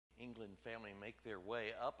England family make their way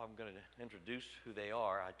up, I'm going to introduce who they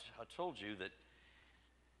are. I told you that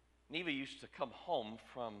Neva used to come home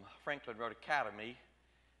from Franklin Road Academy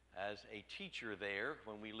as a teacher there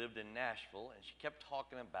when we lived in Nashville, and she kept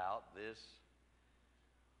talking about this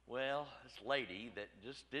lady that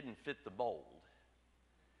just didn't fit the mold.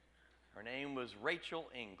 Her name was Rachel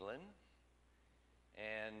England,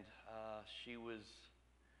 and she was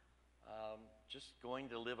just going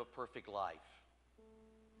to live a perfect life.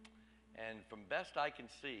 And from best I can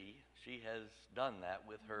see, she has done that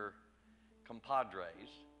with her compadres.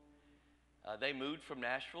 They moved from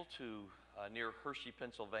Nashville to near Hershey,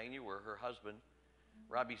 Pennsylvania, where her husband,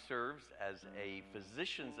 Robbie, serves as a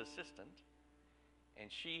physician's assistant.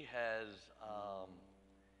 And she has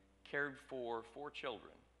cared for 4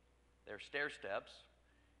 children. They're stair steps.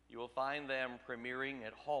 You will find them premiering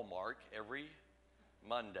at Hallmark every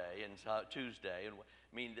Monday and Tuesday. And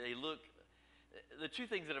I mean, they look. The 2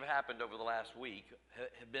 things that have happened over the last week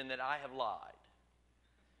have been that I have lied.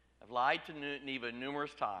 I've lied to Neva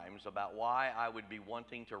numerous times about why I would be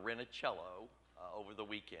wanting to rent a cello over the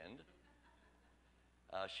weekend.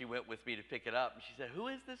 She went with me to pick it up, and she said, "Who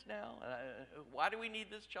is this now? Why do we need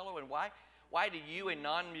this cello? And why did you, a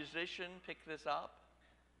non-musician, pick this up?"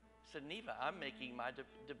 I said, "Neva, I'm making my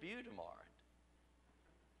debut tomorrow."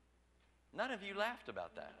 None of you laughed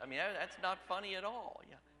about that. I mean, that's not funny at all.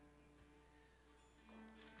 Yeah.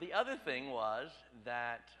 The other thing was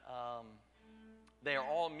that they are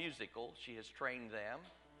all musical. She has trained them.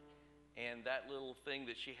 And that little thing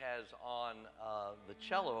that she has on the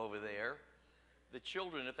cello over there, the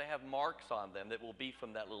children, if they have marks on them, that will be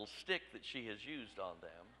from that little stick that she has used on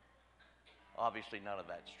them. Obviously, none of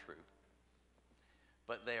that's true.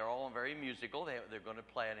 But they are all very musical. They're going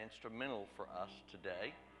to play an instrumental for us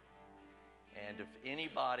today. And if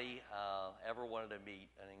anybody ever wanted to meet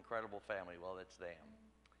an incredible family, well, it's them.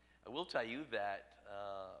 I will tell you that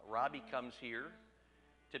Robbie comes here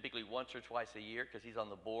typically once or twice a year because he's on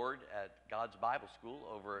the board at God's Bible School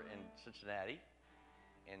over in Cincinnati.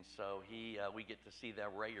 And so we get to see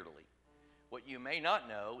them regularly. What you may not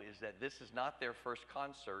know is that this is not their first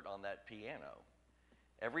concert on that piano.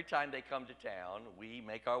 Every time they come to town, we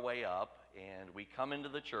make our way up and we come into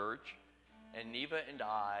the church, and Neva and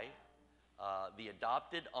I, the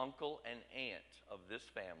adopted uncle and aunt of this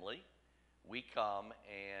family, we come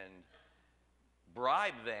and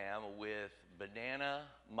bribe them with banana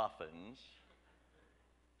muffins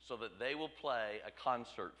so that they will play a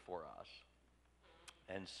concert for us.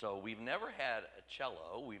 And so we've never had a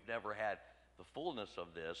cello, we've never had the fullness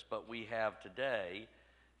of this, but we have today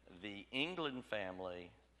the England family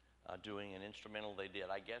doing an instrumental they did,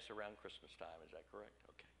 I guess, around Christmas time. Is that correct?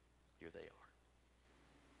 Okay, here they are.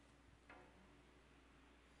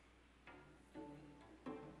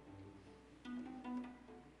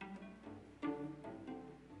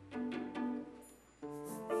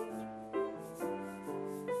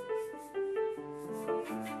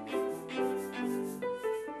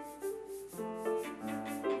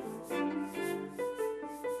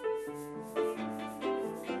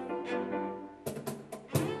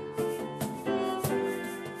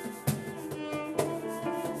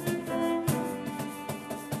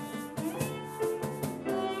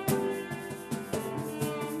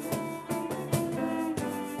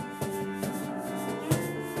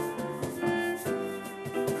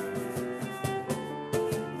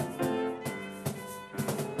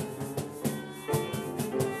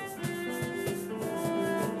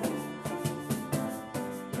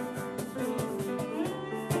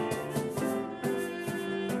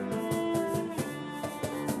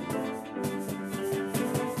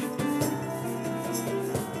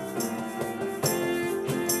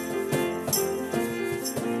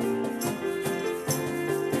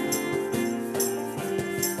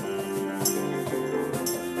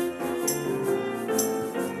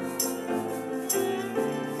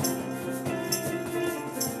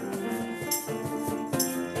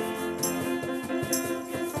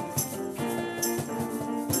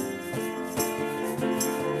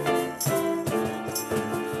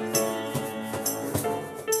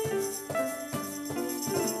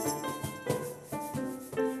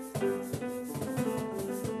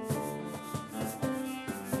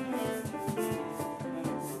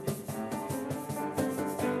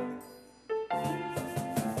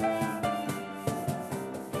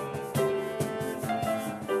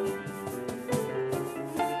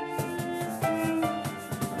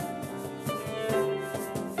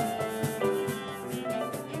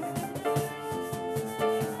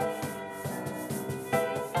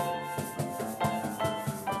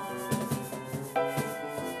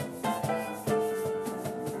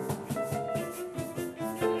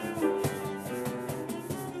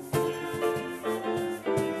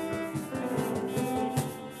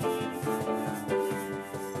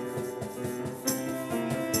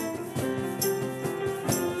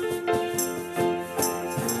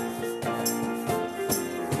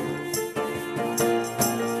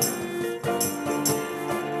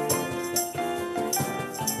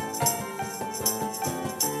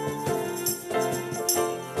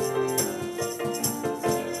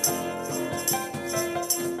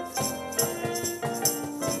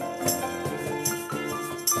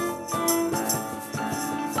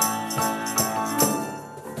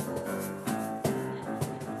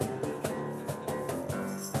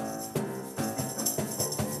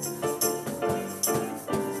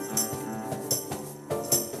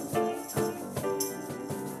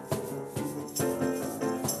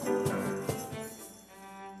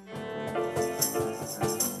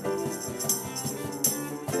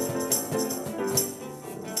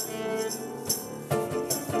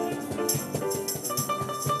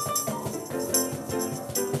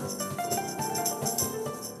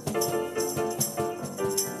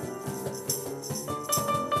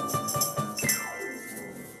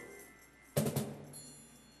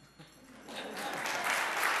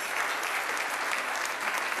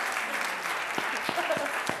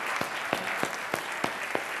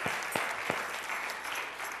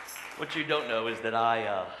 What you don't know is that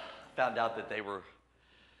I found out that they were,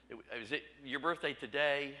 is it your birthday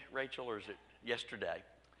today, Rachel, or is it yesterday?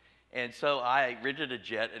 And so I rented a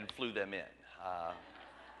jet and flew them in.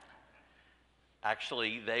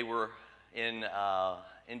 Actually, they were in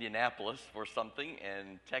Indianapolis for something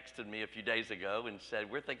and texted me a few days ago and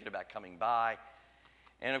said, we're thinking about coming by.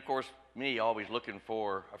 And of course, me always looking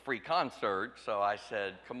for a free concert, so I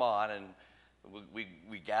said, come on, and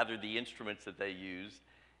we gathered the instruments that they used,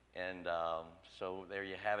 and so there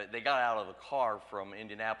you have it. They got out of the car from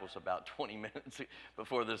Indianapolis about 20 minutes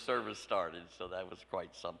before the service started, so that was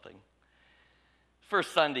quite something.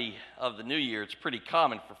 First Sunday of the new year, it's pretty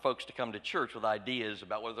common for folks to come to church with ideas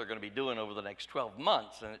about what they're going to be doing over the next 12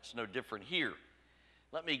 months, and it's no different here.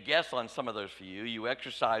 Let me guess on some of those for you. You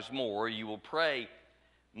exercise more, you will pray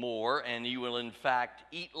more, and you will in fact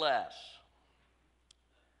eat less.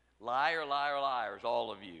 Liar, liar, liars,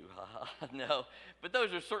 all of you. No, but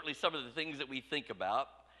those are certainly some of the things that we think about.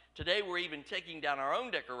 Today we're even taking down our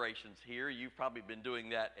own decorations here. You've probably been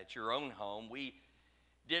doing that at your own home. We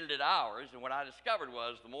did it at ours, and what I discovered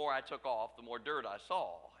was the more I took off, the more dirt I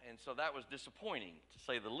saw. And so that was disappointing, to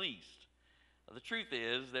say the least. The truth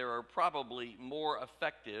is, there are probably more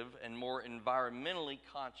effective and more environmentally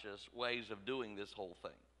conscious ways of doing this whole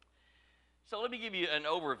thing. So let me give you an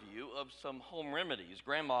overview of some home remedies.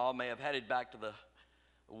 Grandma may have headed back to the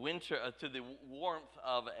winter, to the warmth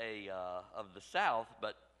of the South,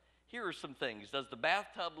 but here are some things. Does the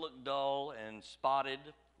bathtub look dull and spotted?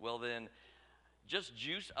 Well then, just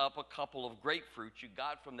juice up a couple of grapefruits you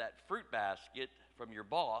got from that fruit basket from your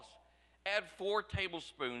boss. Add 4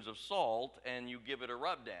 tablespoons of salt and you give it a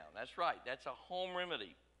rub down. That's right, that's a home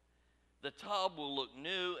remedy. The tub will look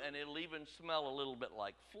new and it'll even smell a little bit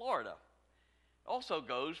like Florida. Also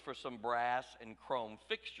goes for some brass and chrome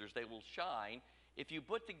fixtures. They will shine if you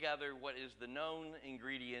put together what is the known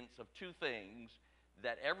ingredients of 2 things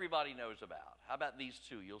that everybody knows about. How about these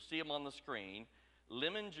 2? You'll see them on the screen.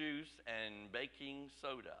 Lemon juice and baking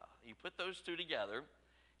soda. You put those 2 together.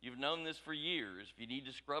 You've known this for years. If you need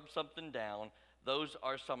to scrub something down, those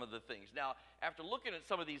are some of the things. Now, after looking at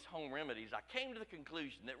some of these home remedies, I came to the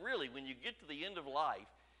conclusion that really, when you get to the end of life,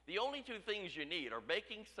 the only 2 things you need are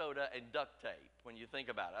baking soda and duct tape, when you think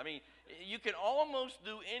about it. I mean, you can almost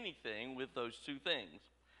do anything with those 2 things.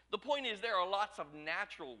 The point is, there are lots of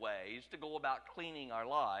natural ways to go about cleaning our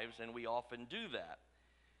lives, and we often do that.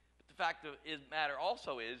 The fact of the matter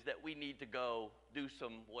also is that we need to go do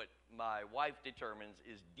some, what my wife determines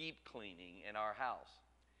is deep cleaning in our house.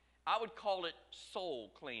 I would call it soul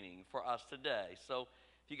cleaning for us today. So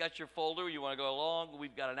if you got your folder, you want to go along,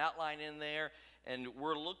 we've got an outline in there, and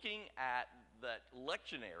we're looking at that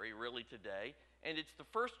lectionary really today, and it's the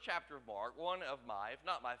first chapter of Mark, one of my, if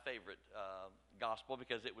not my favorite gospel,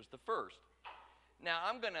 because it was the first. Now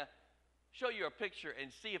I'm going to show you a picture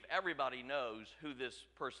and see if everybody knows who this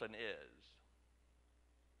person is.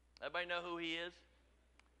 Everybody know who he is?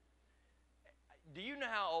 Do you know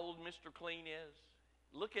how old Mr. Clean is?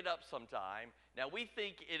 Look it up sometime. Now we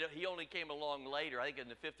think he only came along later, I think in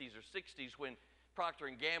the 50s or 60s, when Procter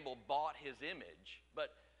 & Gamble bought his image,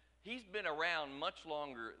 but he's been around much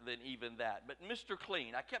longer than even that. But Mr.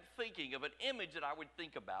 Clean, I kept thinking of an image that I would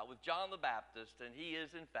think about with John the Baptist, and he is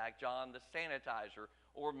in fact John the Sanitizer,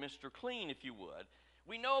 or Mr. Clean, if you would.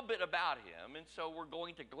 We know a bit about him, and so we're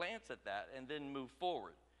going to glance at that and then move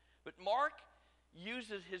forward. But Mark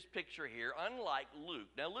uses his picture here, unlike Luke.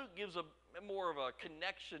 Now, Luke gives a more of a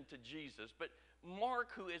connection to Jesus, but Mark,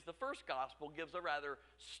 who is the first gospel, gives a rather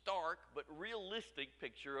stark but realistic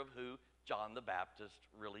picture of who John the Baptist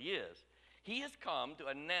really is. He has come to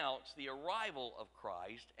announce the arrival of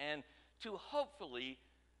Christ and to hopefully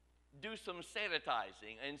do some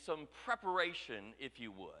sanitizing and some preparation, if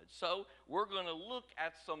you would. So we're going to look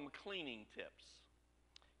at some cleaning tips.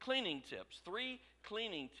 Cleaning tips, 3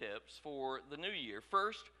 cleaning tips for the new year.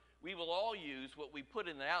 First, we will all use what we put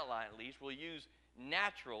in the outline at least. We'll use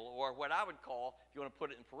natural, or what I would call, if you want to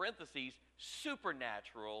put it in parentheses,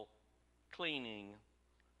 supernatural cleaning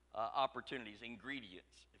opportunities,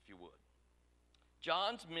 ingredients, if you would.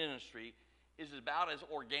 John's ministry is about as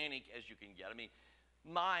organic as you can get. I mean,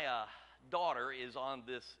 my daughter is on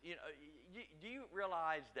this, do you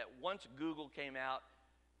realize that once Google came out,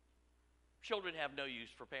 children have no use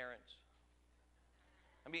for parents?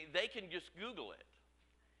 I mean, they can just Google it.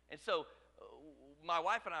 And so my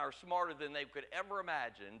wife and I are smarter than they could ever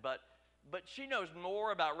imagine, but she knows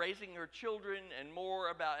more about raising her children and more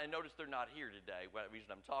about, and notice they're not here today, the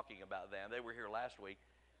reason I'm talking about them, they were here last week,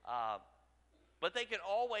 but they can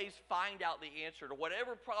always find out the answer to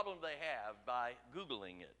whatever problem they have by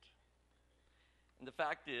Googling it. And the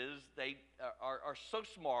fact is, they are so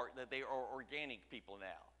smart that they are organic people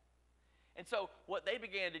now. And so what they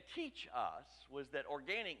began to teach us was that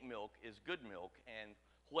organic milk is good milk, and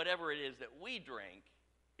whatever it is that we drink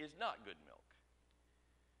is not good milk.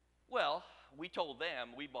 Well, we told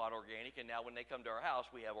them we bought organic, and now when they come to our house,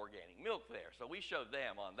 we have organic milk there. So we showed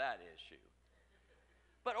them on that issue.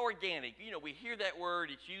 But organic, we hear that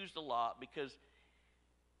word, it's used a lot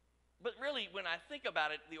but really, when I think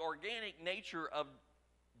about it, the organic nature of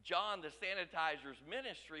John the Sanitizer's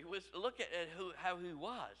ministry was, look at how he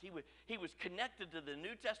was. He was connected to the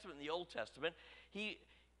New Testament and the Old Testament. He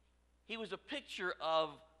was a picture of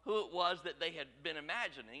who it was that they had been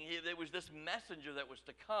imagining. There was this messenger that was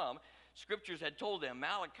to come. Scriptures had told them,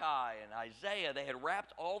 Malachi and Isaiah, they had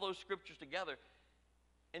wrapped all those scriptures together.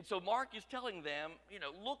 And so Mark is telling them,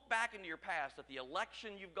 look back into your past, at the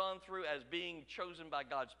election you've gone through as being chosen by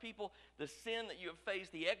God's people, the sin that you have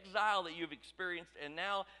faced, the exile that you've experienced, and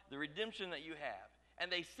now the redemption that you have. And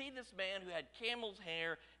they see this man who had camel's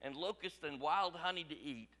hair and locusts and wild honey to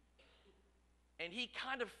eat. And he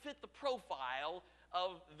kind of fit the profile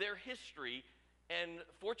of their history, and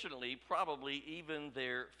fortunately, probably even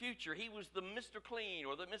their future. He was the Mr. Clean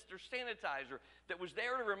or the Mr. Sanitizer that was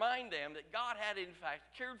there to remind them that God had, in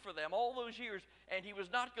fact, cared for them all those years, and he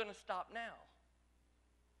was not going to stop now.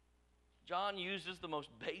 John uses the most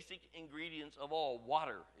basic ingredients of all,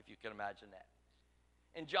 water, if you can imagine that.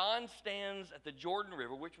 And John stands at the Jordan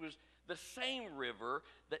River, which was the same river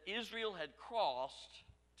that Israel had crossed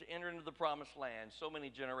to enter into the promised land so many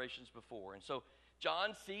generations before. And so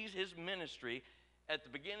John sees his ministry at the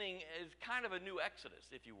beginning as kind of a new Exodus,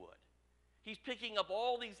 if you would. He's picking up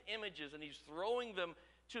all these images and he's throwing them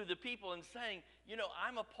to the people and saying,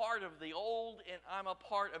 I'm a part of the old and I'm a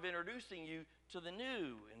part of introducing you to the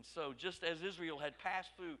new. And so just as Israel had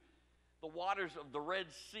passed through the waters of the Red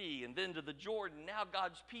Sea and then to the Jordan, now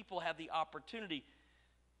God's people have the opportunity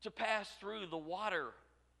to pass through the water,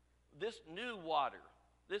 this new water,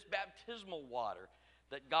 this baptismal water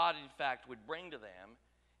that God, in fact, would bring to them,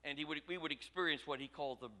 and we would experience what he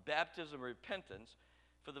called the baptism of repentance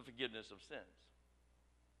for the forgiveness of sins.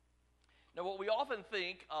 Now, what we often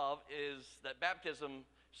think of is that baptism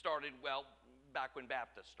started, back when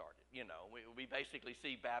Baptists started. We basically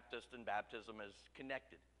see Baptist and baptism as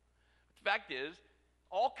connected. The fact is,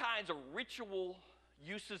 all kinds of ritual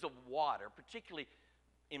uses of water, particularly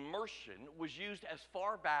immersion, was used as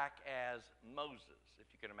far back as Moses, if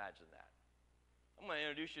you can imagine that. I'm going to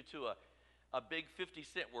introduce you to a big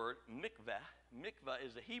 50-cent word, mikveh. Mikveh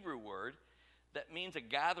is a Hebrew word that means a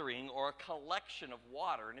gathering or a collection of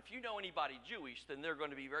water. And if you know anybody Jewish, then they're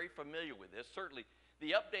going to be very familiar with this. Certainly,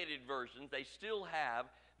 the updated versions, they still have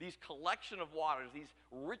these collection of waters, these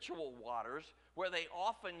ritual waters, where they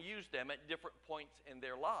often use them at different points in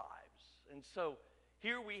their lives. And so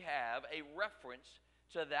here we have a reference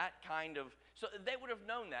to that kind of, so they would have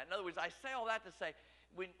known that. In other words, I say all that to say,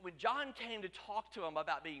 when John came to talk to them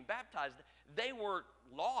about being baptized, they weren't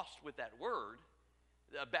lost with that word.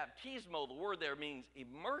 Baptismo, the word there means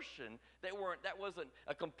immersion. That wasn't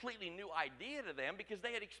a completely new idea to them because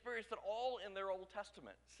they had experienced it all in their Old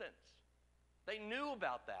Testament since. They knew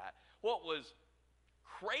about that. What was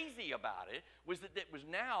crazy about it was that it was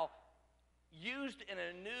now used in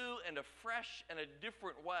a new and a fresh and a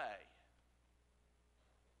different way.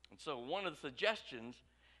 And so one of the suggestions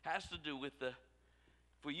has to do with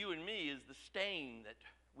for you and me, is the stain that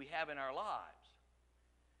we have in our lives.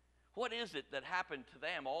 What is it that happened to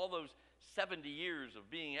them all those 70 years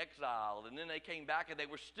of being exiled, and then they came back and they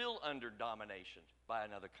were still under domination by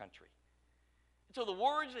another country? And so the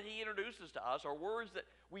words that he introduces to us are words that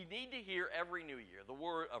we need to hear every new year, the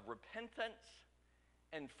word of repentance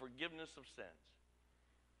and forgiveness of sins.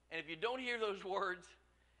 And if you don't hear those words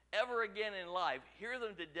ever again in life, hear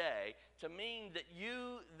them today to mean that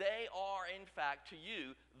they are, in fact, to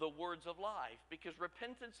you, the words of life. Because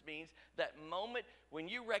repentance means that moment when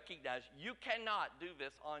you recognize you cannot do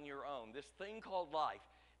this on your own, this thing called life.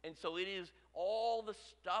 And so it is all the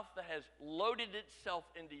stuff that has loaded itself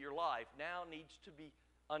into your life now needs to be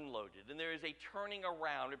unloaded. And there is a turning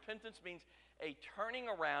around. Repentance means a turning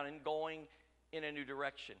around and going in a new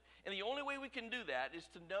direction. And the only way we can do that is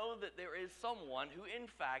to know that there is someone who, in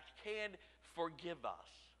fact, can forgive us.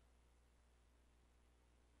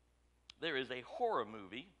 There is a horror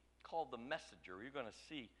movie called The Messenger. You're going to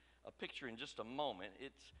see a picture in just a moment.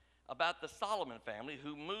 It's about the Solomon family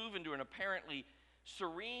who move into an apparently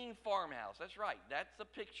serene farmhouse. That's right, that's the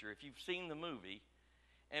picture if you've seen the movie.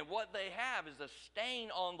 And what they have is a stain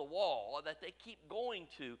on the wall that they keep going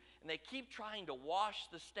to, and they keep trying to wash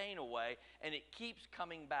the stain away, and it keeps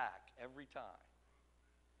coming back every time.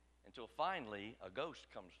 until finally a ghost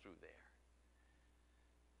comes through there.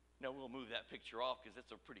 Now, we'll move that picture off because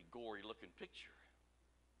it's a pretty gory looking picture.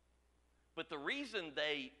 But the reason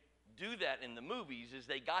they do that in the movies is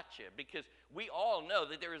they got you, because we all know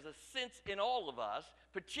that there is a sense in all of us,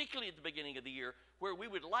 particularly at the beginning of the year, where we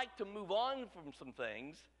would like to move on from some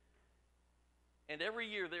things. And every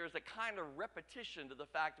year there is a kind of repetition to the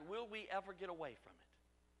fact, will we ever get away from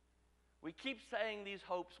it? We keep saying these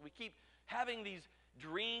hopes, we keep having these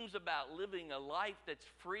dreams about living a life that's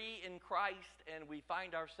free in Christ, and we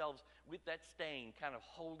find ourselves with that stain kind of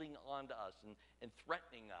holding on to us and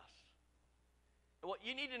threatening us. And what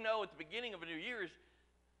you need to know at the beginning of a new year is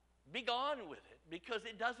be gone with it, because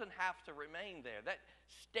it doesn't have to remain there. That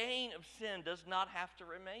stain of sin does not have to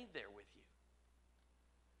remain there with you.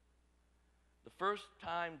 The first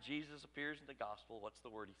time Jesus appears in the gospel, what's the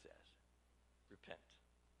word he says? Repent.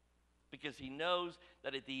 Because he knows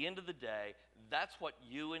that at the end of the day, that's what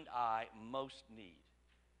you and I most need.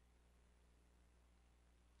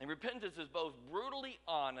 And repentance is both brutally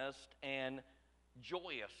honest and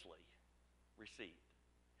joyously received.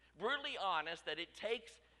 Brutally honest, that it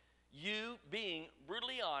takes you being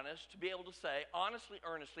brutally honest to be able to say, honestly,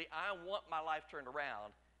 earnestly, I want my life turned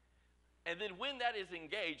around. And then when that is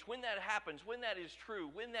engaged, when that happens, when that is true,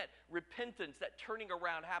 when that repentance, that turning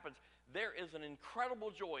around happens, there is an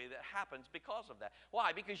incredible joy that happens because of that.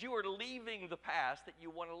 Why? Because you are leaving the past that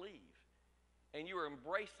you want to leave. And you are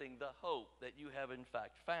embracing the hope that you have in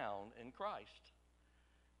fact found in Christ.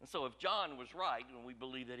 And so if John was right, and we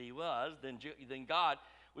believe that he was, then God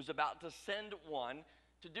was about to send one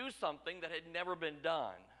to do something that had never been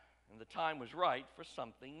done. And the time was right for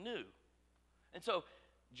something new. And so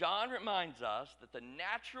John reminds us that the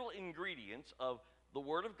natural ingredients of the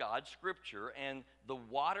Word of God, Scripture, and the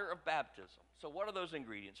water of baptism. So what are those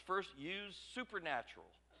ingredients? First, use supernatural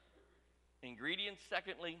ingredients.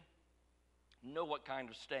 Secondly, know what kind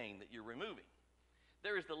of stain that you're removing.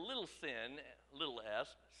 There is the little sin, little s,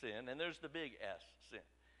 sin, and there's the big S, sin.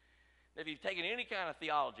 If you've taken any kind of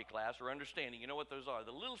theology class or understanding, you know what those are.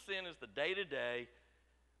 The little sin is the day-to-day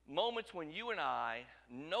moments when you and I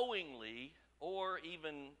knowingly or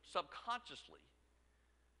even subconsciously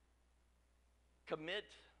commit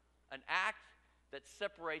an act that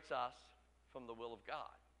separates us from the will of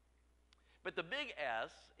God. But the big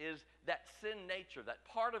S is that sin nature, that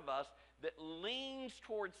part of us that leans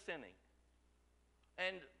towards sinning.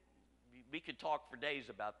 And we could talk for days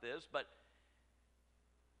about this, but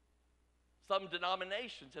some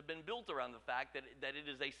denominations have been built around the fact that it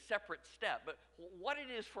is a separate step. But what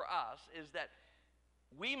it is for us is that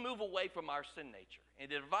we move away from our sin nature.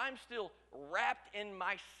 And if I'm still wrapped in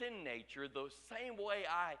my sin nature, the same way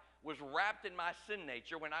I was wrapped in my sin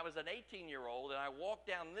nature when I was an 18-year-old and I walked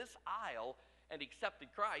down this aisle and accepted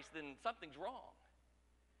Christ, then something's wrong.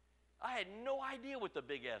 I had no idea what the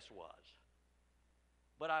big S was.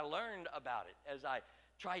 But I learned about it as I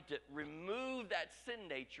tried to remove that sin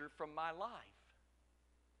nature from my life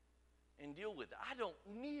and deal with it. I don't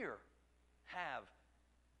near have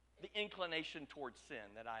the inclination towards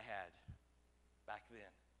sin that I had back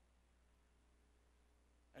then.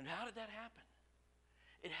 And how did that happen?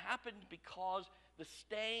 It happened because the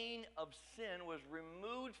stain of sin was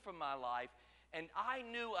removed from my life, and I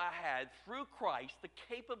knew I had, through Christ, the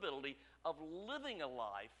capability of living a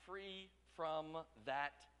life free from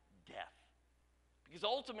that death. Because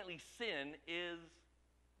ultimately, sin is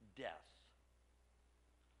death.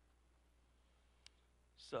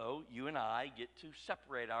 So, you and I get to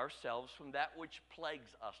separate ourselves from that which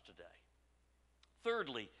plagues us today.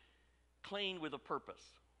 Thirdly, clean with a purpose.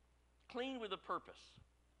 Clean with a purpose.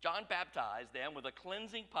 John baptized them with a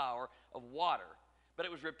cleansing power of water, but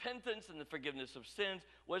it was repentance and the forgiveness of sins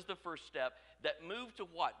was the first step that moved to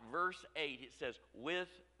what? Verse 8, it says, with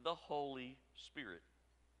the Holy Spirit.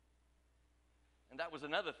 And that was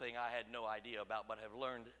another thing I had no idea about, but have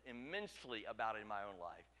learned immensely about in my own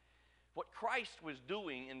life. What Christ was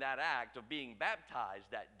doing in that act of being baptized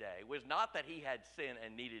that day was not that he had sin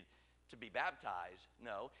and needed to be baptized.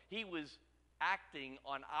 No, he was acting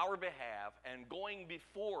on our behalf and going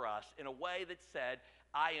before us in a way that said,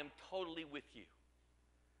 I am totally with you.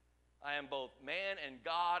 I am both man and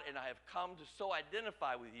God, and I have come to so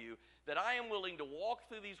identify with you that I am willing to walk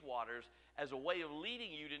through these waters as a way of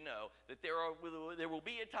leading you to know that there will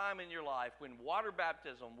be a time in your life when water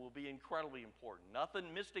baptism will be incredibly important.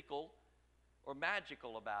 Nothing mystical or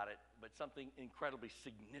magical about it, but something incredibly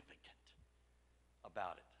significant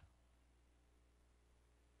about it.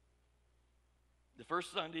 The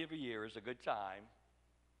first Sunday of a year is a good time.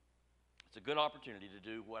 It's a good opportunity to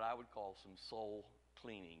do what I would call some soul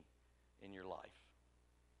cleaning in your life.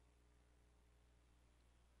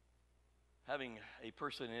 Having a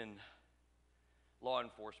person in law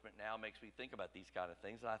enforcement now makes me think about these kind of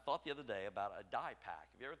things. And I thought the other day about a dye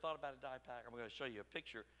pack. Have you ever thought about a dye pack? I'm going to show you a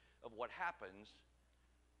picture of what happens.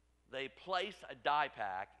 They place a dye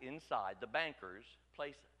pack inside. The bankers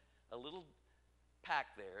place a little pack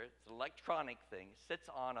there. It's an electronic thing. It sits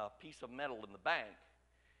on a piece of metal in the bank.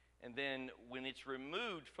 And then when it's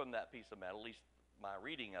removed from that piece of metal, at least my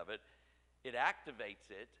reading of it, it activates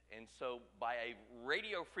it. And so by a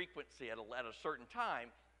radio frequency at a certain time,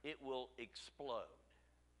 it will explode.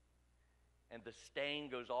 And the stain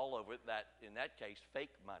goes all over it, that, in that case,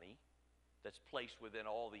 fake money that's placed within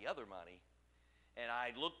all the other money. And I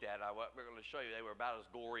looked at it. We're going to show you, they were about as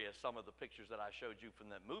gory as some of the pictures that I showed you from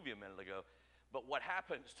that movie a minute ago. But what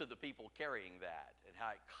happens to the people carrying that and how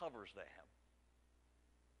it covers them?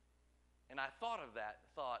 And I thought of that and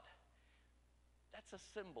thought, that's a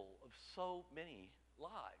symbol of so many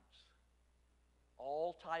lives,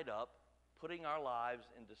 all tied up, putting our lives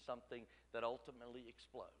into something that ultimately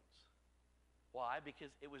explodes. Why?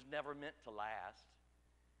 Because it was never meant to last.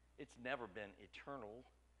 It's never been eternal.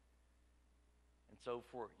 And so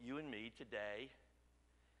for you and me today,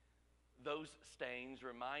 those stains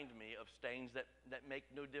remind me of stains that make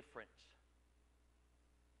no difference.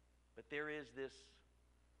 But there is this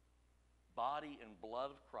body and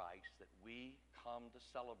blood of Christ that we come to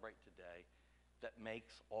celebrate today that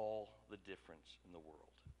makes all the difference in the world.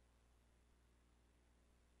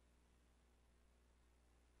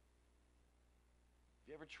 Have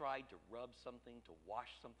you ever tried to rub something, to wash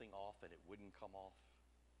something off, and it wouldn't come off?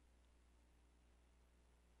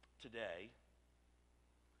 Today,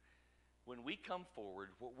 when we come forward,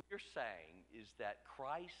 what we're saying is that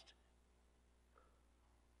Christ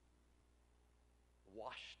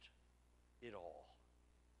washed it all.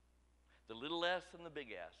 The little s and the big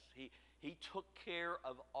S. He took care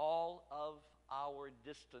of all of our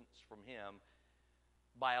distance from him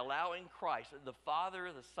by allowing Christ, the Father,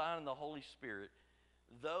 the Son, and the Holy Spirit,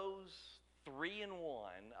 those three in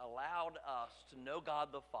one, allowed us to know God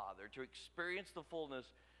the Father, to experience the fullness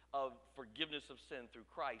of forgiveness of sin through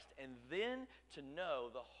Christ, and then to know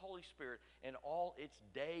the Holy Spirit and all its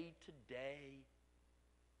day-to-day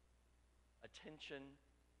attention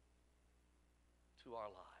to our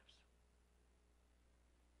lives.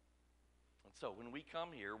 And so when we come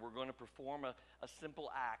here, we're going to perform a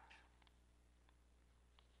simple act.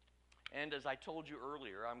 And as I told you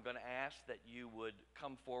earlier, I'm going to ask that you would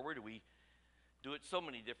come forward. We do it so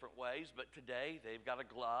many different ways, but today they've got a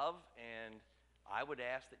glove, and I would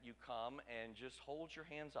ask that you come and just hold your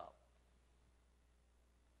hands up.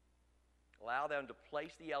 Allow them to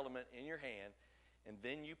place the element in your hand, and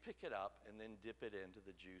then you pick it up and then dip it into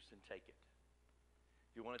the juice and take it.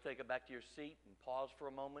 If you want to take it back to your seat and pause for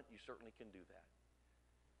a moment, you certainly can do that.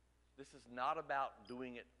 This is not about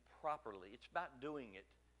doing it properly. It's about doing it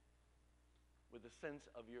with a sense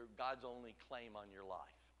of God's only claim on your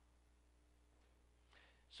life.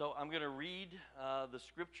 So I'm going to read the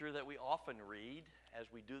scripture that we often read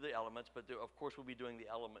as we do the elements, but of course we'll be doing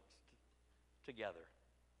the elements together.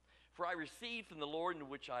 For I received from the Lord, in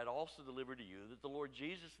which I had also delivered to you, that the Lord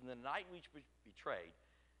Jesus, in the night which was betrayed,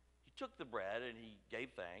 he took the bread and he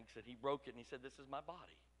gave thanks, and he broke it, and he said, "This is my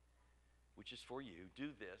body, which is for you.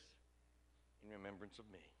 Do this in remembrance of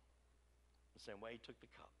me." The same way he took the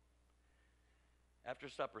cup after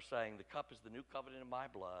supper, saying, "The cup is the new covenant in my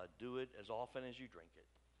blood. Do it as often as you drink it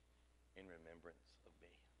in remembrance of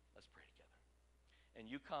me." Let's pray together. And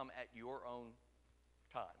you come at your own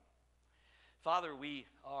time. Father, we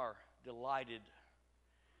are delighted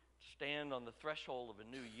to stand on the threshold of a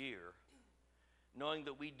new year, knowing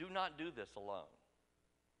that we do not do this alone,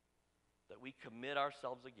 that we commit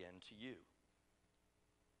ourselves again to you.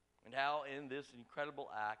 And how in this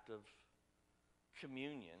incredible act of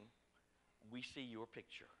communion, we see your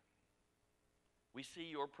picture. We see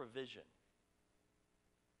your provision.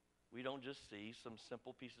 We don't just see some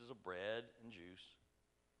simple pieces of bread and juice.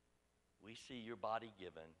 We see your body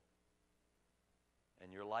given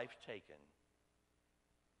and your life taken.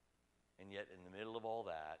 And yet in the middle of all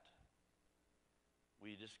that,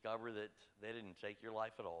 we discover that they didn't take your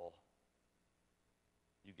life at all.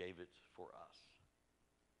 You gave it for us.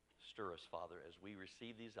 Stir us, Father, as we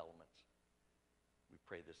receive these elements. We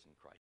pray this in Christ.